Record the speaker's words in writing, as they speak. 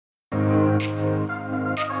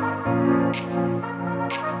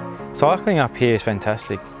Cycling up here is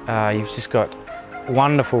fantastic. You've just got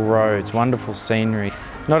wonderful roads, wonderful scenery.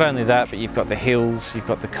 Not only that, but you've got the hills, you've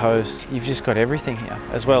got the coast, you've just got everything here,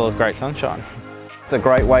 as well as great sunshine. It's a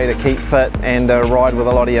great way to keep fit and ride with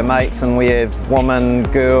a lot of your mates, and we have women,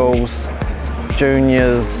 girls,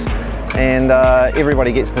 juniors, and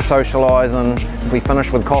everybody gets to socialise, and we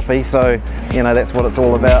finish with coffee, so you know that's what it's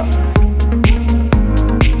all about.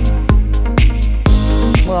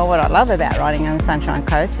 Well, what I love about riding on the Sunshine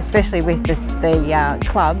Coast, especially with the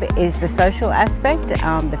club, is the social aspect,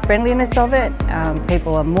 the friendliness of it.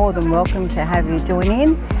 People are more than welcome to have you join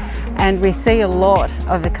in, and we see a lot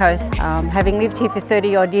of the coast, having lived here for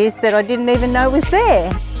 30 odd years, that I didn't even know was there.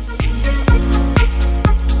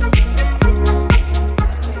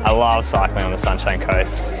 I love cycling on the Sunshine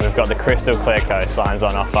Coast. We've got the crystal clear coastlines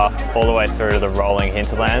on offer all the way through to the rolling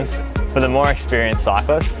hinterlands. For the more experienced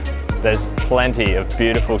cyclists, there's plenty of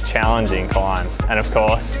beautiful, challenging climbs and of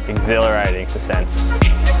course, exhilarating descents.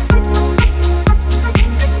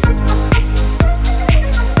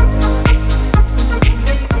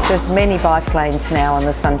 There's many bike lanes now on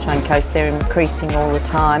the Sunshine Coast. They're increasing all the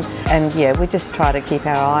time, and yeah, we just try to keep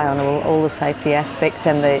our eye on all the safety aspects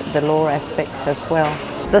and the law aspects as well.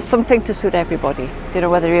 There's something to suit everybody. You know,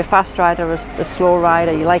 whether you're a fast rider or a slow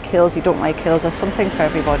rider, you like hills, you don't like hills, there's something for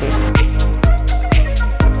everybody.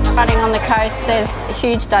 Riding on the coast, there's a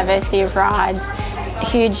huge diversity of rides, a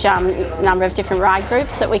huge number of different ride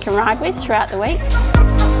groups that we can ride with throughout the week.